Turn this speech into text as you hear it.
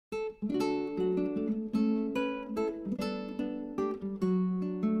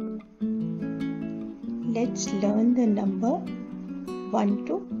Let's learn the number 1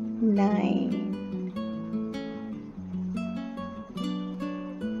 to 9.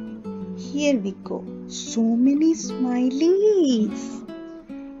 Here we go. So many smileys.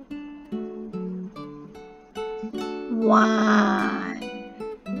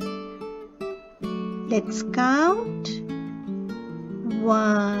 1. Let's count.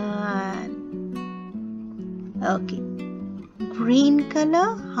 1. Okay. Green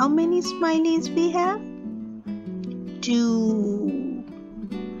color. How many smileys we have? 2.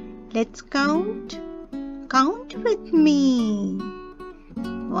 Let's count. Count with me.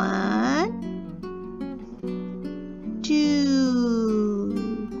 1,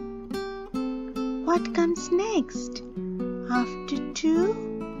 2. What comes next? After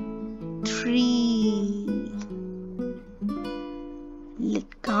 2, 3. Let's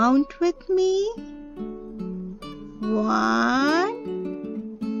count with me.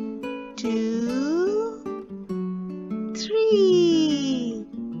 1, 2, 3.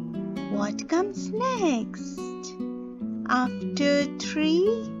 What comes next? After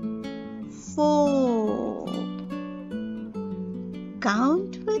 3, 4.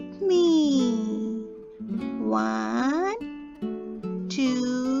 Count with me. 1,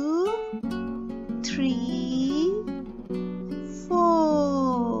 2, 3,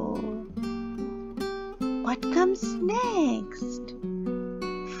 4. What comes next?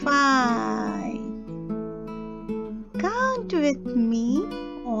 5. Count with me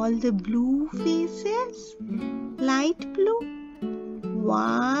all the blue faces. Light blue.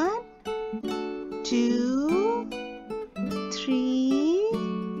 1, 2, 3,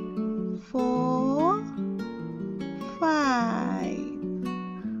 4, 5.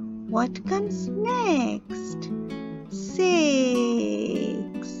 What comes next?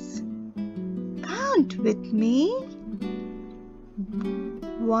 6. Count with me.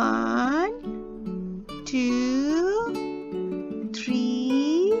 1, 2,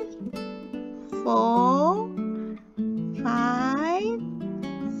 3, 4, 5,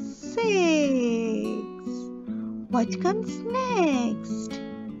 6. What comes next?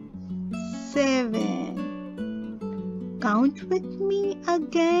 7. Count with me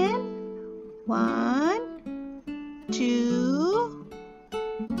again. 1, 2,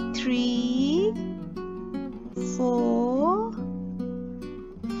 3, 4,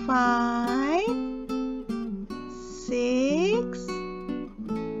 5, 6,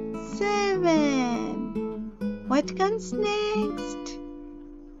 7. What comes next?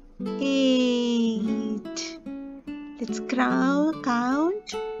 8. Let's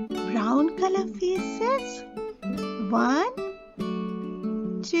count brown color faces.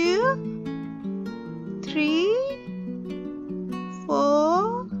 1, 2, 3,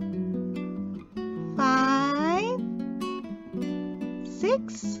 4, 5,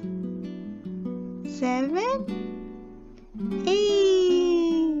 6, 7,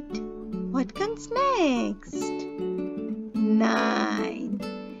 8. What comes next? 9.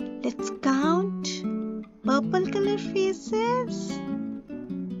 Let's count purple color faces.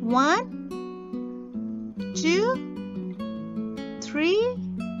 1, 2, 3,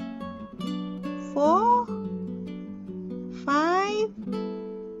 4, 5,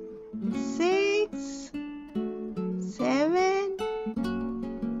 6, 7,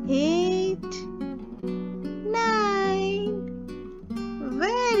 8, 9.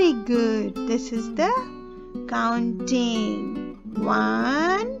 Very good. This is the counting.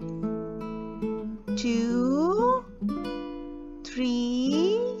 1, 2,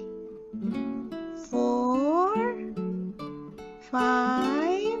 3, 4,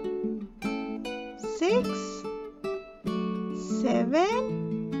 5, 6,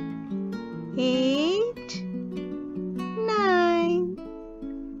 7, 8,